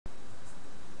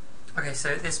Okay, so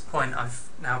at this point I've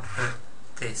now put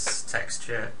this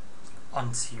texture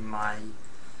onto my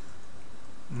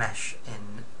mesh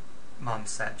in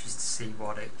Marmoset just to see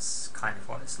what it's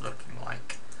looking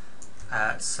like.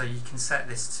 So you can set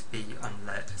this to be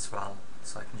unlit as well,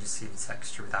 so I can just see the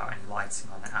texture without any lighting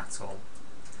on it at all.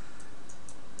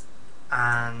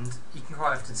 And you can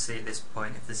quite often see at this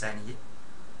point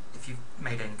if you've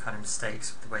made any kind of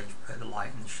mistakes with the way you've put the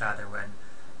light and the shadow in.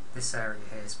 This area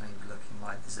here is maybe looking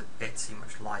like there's a bit too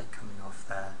much light coming off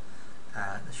there.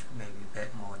 There should be maybe a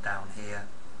bit more down here,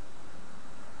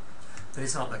 but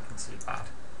it's not looking too bad.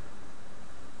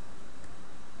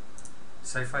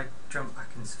 So if I jump back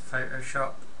into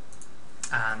Photoshop,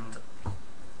 and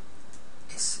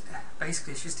it's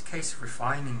just a case of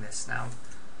refining this now.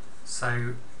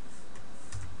 So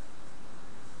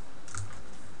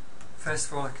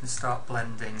first of all, I can start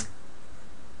blending.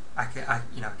 I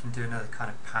can do another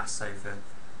kind of pass over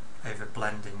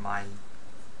blending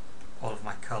all of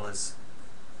my colours.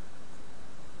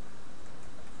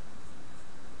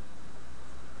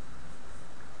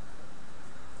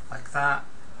 Like that,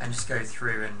 and just go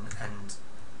through and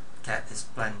get this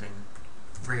blending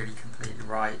really completely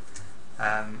right.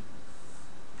 I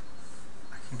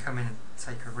can come in and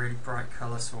take a really bright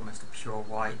colour, so almost a pure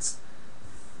white,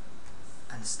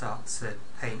 and start to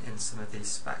paint in some of these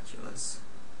speculas.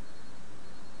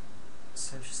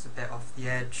 So just a bit off the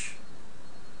edge,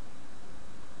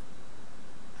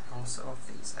 and also off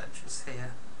these edges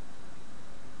here.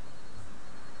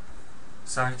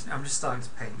 So I'm just starting to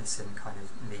paint this in kind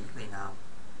of neatly now.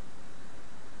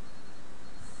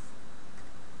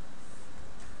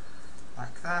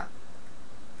 Like that.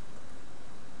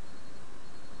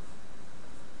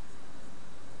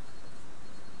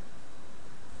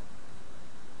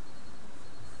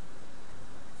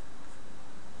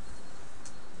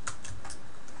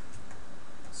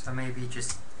 So maybe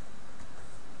just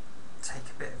take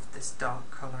a bit of this dark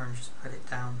colour and just put it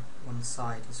down one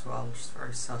side as well, just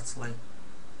very subtly,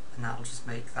 and that'll just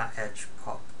make that edge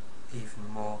pop even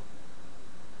more.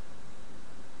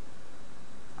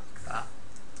 Like that.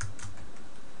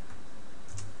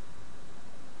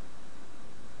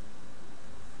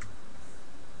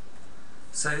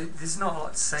 So there's not a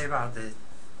lot to say about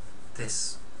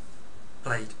this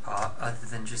blade part other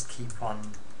than just keep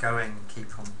on going and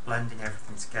keep on blending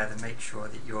everything together. Make sure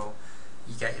that you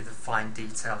get the fine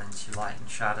detail into your light and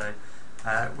shadow.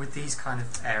 With these kind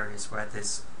of areas where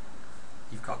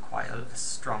you've got quite a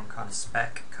strong kind of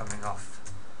speck coming off,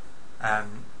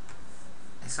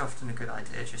 it's often a good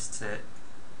idea just to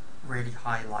really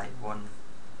highlight one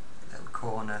little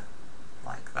corner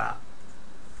like that.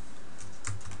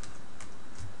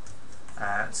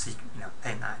 So you can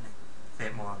paint that in a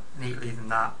bit more neatly than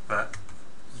that, but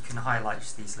you can highlight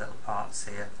just these little parts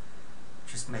here.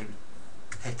 Just maybe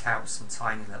pick out some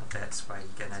tiny little bits where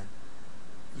you're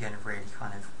gonna really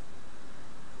kind of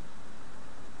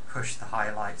push the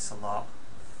highlights a lot,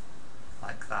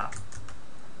 like that.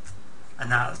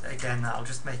 And that'll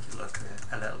just make it look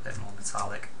a little bit more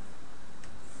metallic.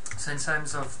 So in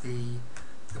terms of the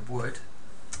wood,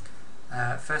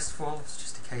 first of all, it's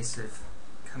just a case of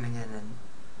coming in and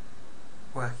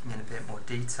working in a bit more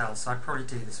detail. So I'd probably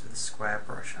do this with a square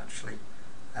brush actually,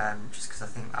 just because I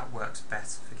think that works better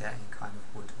for getting a kind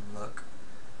of wooden look.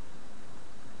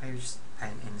 Maybe just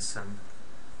paint in some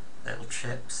little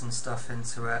chips and stuff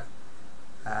into it.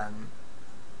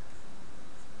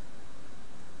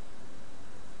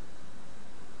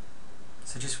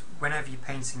 So just whenever you're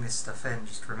painting this stuff in,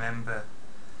 just remember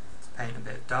to paint a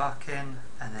bit of dark in,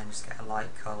 and then just get a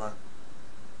light colour,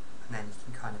 and then you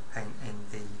can kind of paint in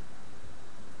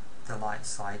the light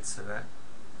sides of it.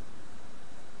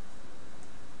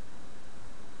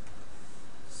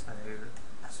 So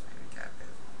let's maybe get a bit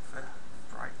more of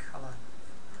a bright colour.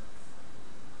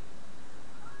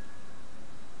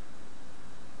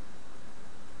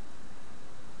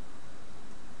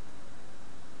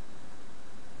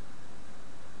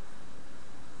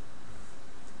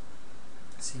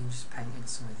 So you can just paint in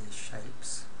some of these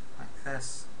shapes like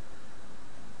this.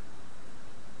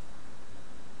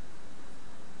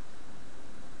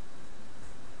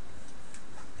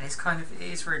 And it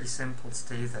is really simple to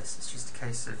do this. It's just a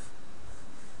case of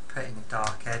putting a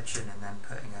dark edge in and then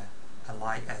putting a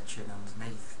light edge in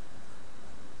underneath.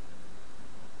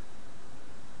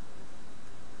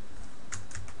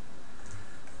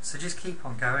 So just keep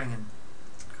on going and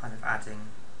kind of adding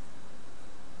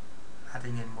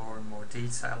in more and more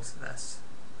detail to this,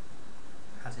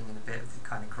 adding in a bit of the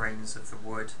kind of grains of the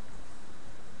wood.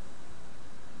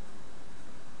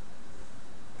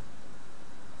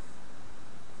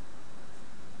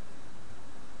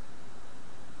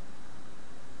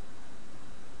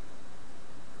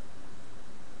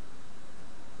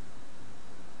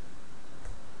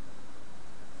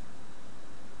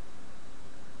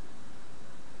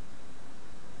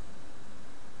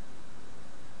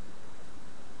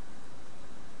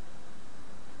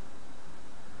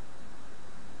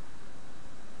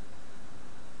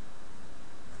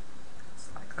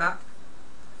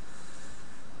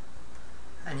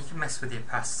 mess with the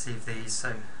opacity of these,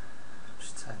 so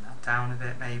just turn that down a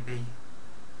bit maybe.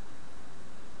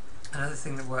 Another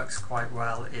thing that works quite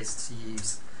well is to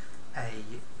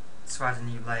add a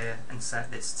new layer and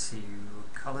set this to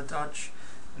colour dodge,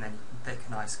 and then you can pick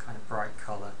a nice kind of bright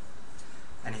colour.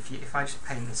 And if I just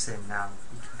paint this in now,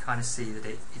 you can kind of see that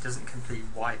it doesn't completely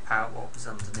wipe out what was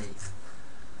underneath.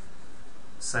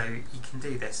 So you can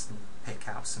do this and pick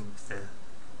out some of the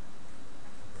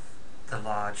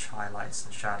large highlights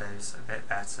and shadows a bit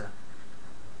better.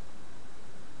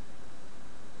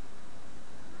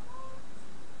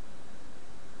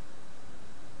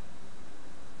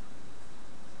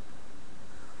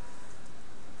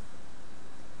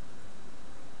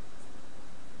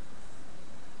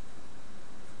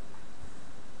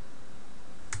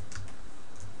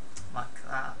 Like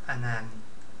that, and then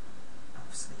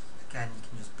obviously again you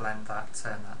can just blend that,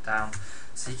 turn that down,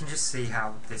 so you can just see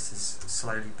how this is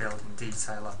slowly building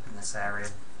detail up in this area.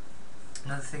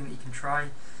 Another thing that you can try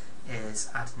is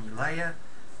add a new layer,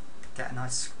 get a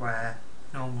nice square,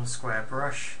 normal square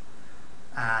brush,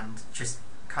 and just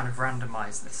kind of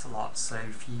randomize this a lot. So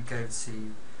if you go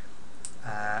to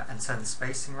and turn the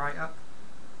spacing right up,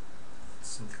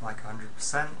 something like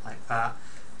 100%, like that,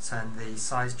 turn the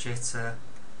size jitter,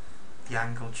 the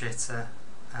angle jitter,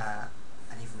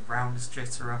 and even the roundness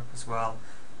jitter up as well.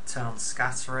 Turn on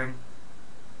scattering,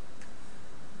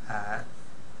 mess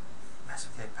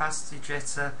with the opacity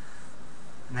jitter,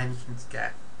 and then you can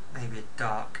get maybe a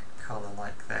dark colour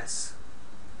like this.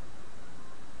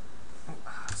 Oh,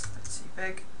 that's a bit too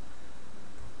big.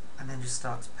 And then just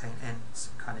start to paint in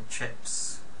some kind of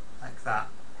chips like that.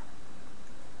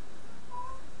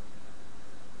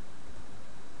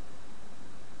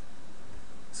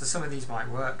 So some of these might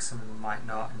work, some of them might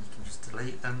not, and you can just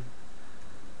delete them.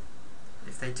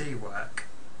 If they do work,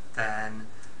 then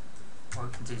what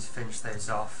we can do to finish those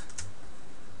off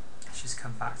is just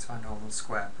come back to our normal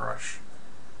square brush,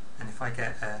 and if I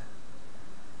pick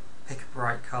a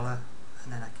bright colour,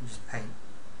 and then I can just paint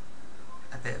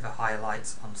a bit of a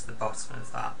highlight onto the bottom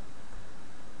of that,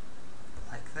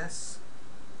 like this.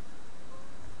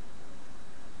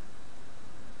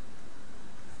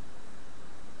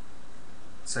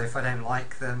 So if I don't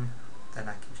like them, then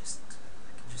I can just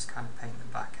kind of paint them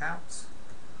back out.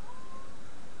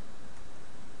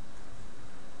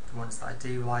 The ones that I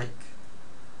do like,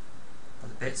 or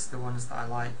the bits of the ones that I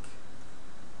like,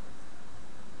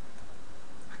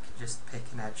 I can just pick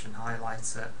an edge and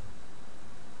highlight it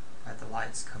where the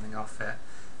light's coming off it,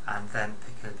 and then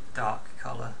pick a dark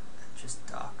colour and just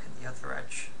darken the other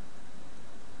edge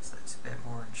so it's a bit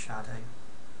more in shadow,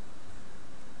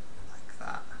 like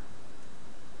that.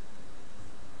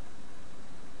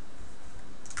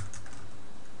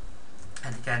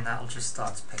 And again, that'll just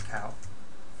start to pick out,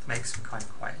 make some kind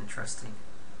of quite interesting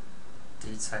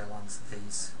detail onto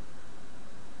these.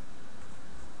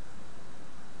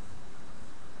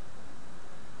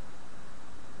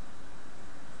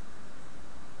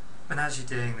 And as you're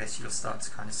doing this, you'll start to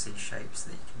kind of see shapes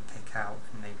that you can pick out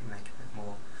and maybe make a bit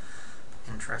more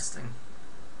interesting.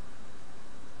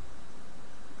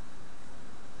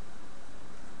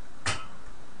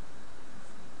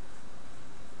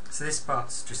 So this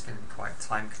part's just going to be quite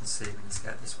time consuming to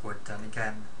get this wood done.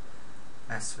 Again,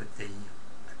 mess with the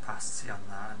opacity on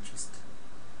that and just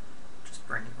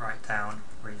bring it right down,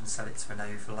 or even set it to an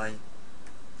overlay.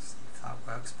 See if that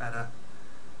works better.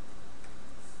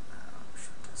 I'm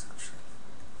sure it does actually.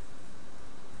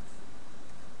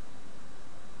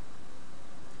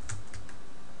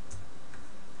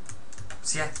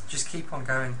 So yeah, just keep on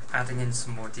going, adding in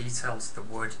some more detail to the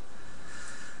wood,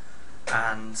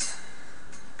 and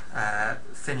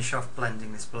finish off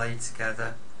blending this blade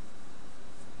together.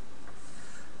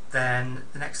 Then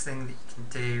the next thing that you can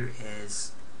do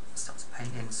is start to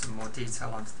paint in some more detail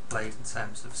onto the blade in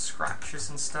terms of scratches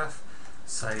and stuff.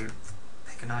 So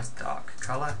pick a nice dark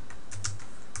colour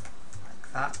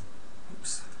like that.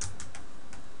 Oops.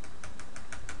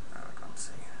 Where have I gone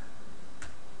to?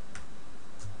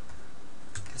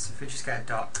 Okay, so if we just get a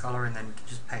dark colour and then we can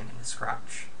just paint in a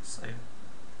scratch. So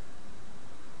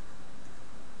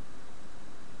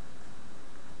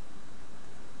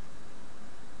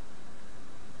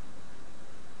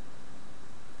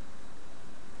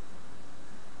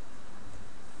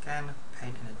again,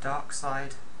 paint in a dark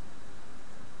side,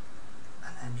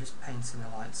 and then just paint in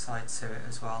a light side to it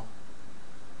as well.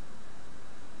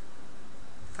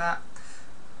 Like that,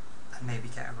 and maybe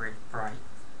get a really bright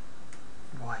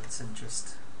white and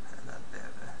just put a little bit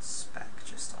of a speck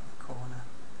just on the corner,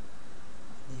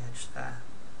 on the edge there.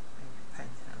 Maybe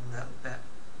paint in a little bit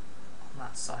on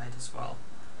that side as well.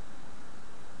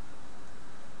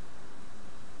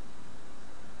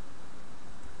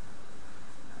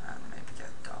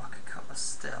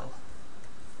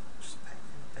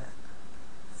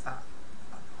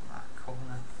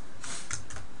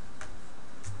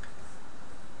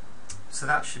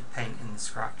 that should paint in the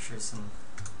scratches and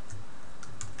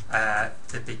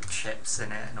the big chips in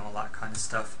it and all that kind of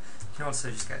stuff. You can also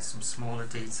just get some smaller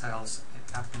details. If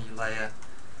you have a new layer,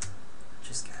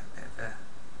 just get a bit of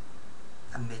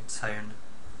a mid-tone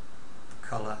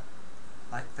colour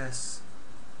like this,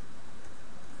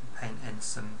 and paint in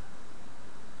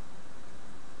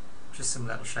just some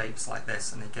little shapes like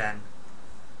this, and again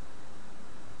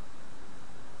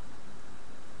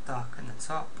darken the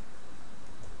top,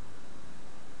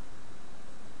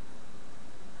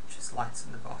 just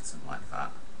lighten the bottom like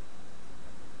that.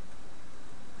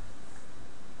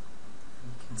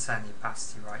 And you can turn the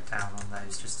opacity right down on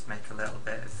those just to make a little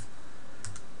bit of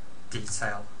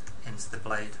detail into the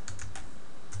blade.